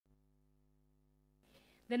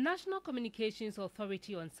The National Communications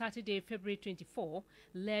Authority on Saturday, February 24,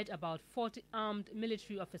 led about 40 armed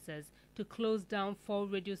military officers to close down 4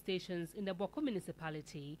 radio stations in the Bawku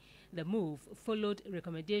municipality. The move followed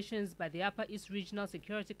recommendations by the Upper East Regional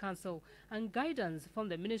Security Council and guidance from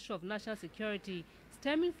the Ministry of National Security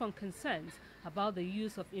stemming from concerns about the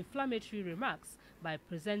use of inflammatory remarks by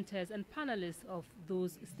presenters and panelists of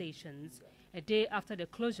those stations. A day after the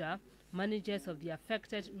closure, managers of the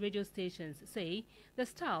affected radio stations say the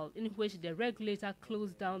style in which the regulator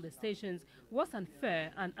closed down the stations was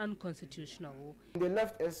unfair and unconstitutional. They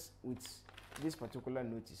left us with this particular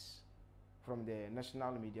notice from the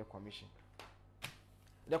National Media Commission.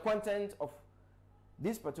 The content of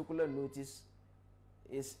this particular notice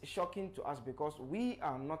is shocking to us because we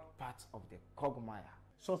are not part of the quagmire.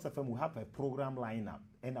 Source FM will have a program lineup,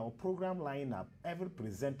 and our program lineup, every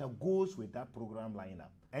presenter goes with that program lineup.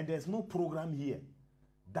 And there's no program here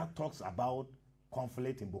that talks about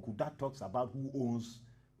conflict in Bawku, that talks about who owns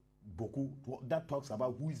Bawku, that talks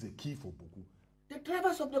about who is the key for Bawku. The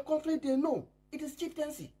drivers of the conflict, they know it is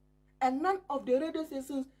chieftaincy. And none of the radio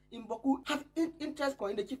stations in Bawku have interest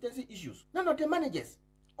in the chieftaincy issues. None of the managers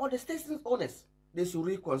or the stations owners, they should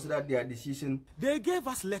reconsider their decision. They gave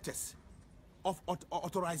us letters of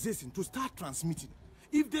authorization to start transmitting.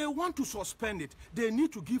 If they want to suspend it, they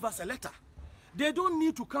need to give us a letter. They don't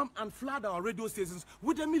need to come and flood our radio stations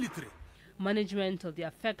with the military. Management of the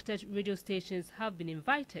affected radio stations have been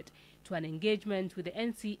invited to an engagement with the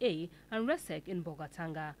NCA and RESEC in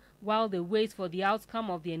Bogatanga. While they wait for the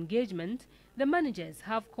outcome of the engagement, the managers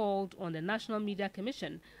have called on the National Media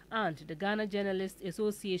Commission and the Ghana Journalists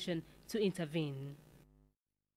Association to intervene.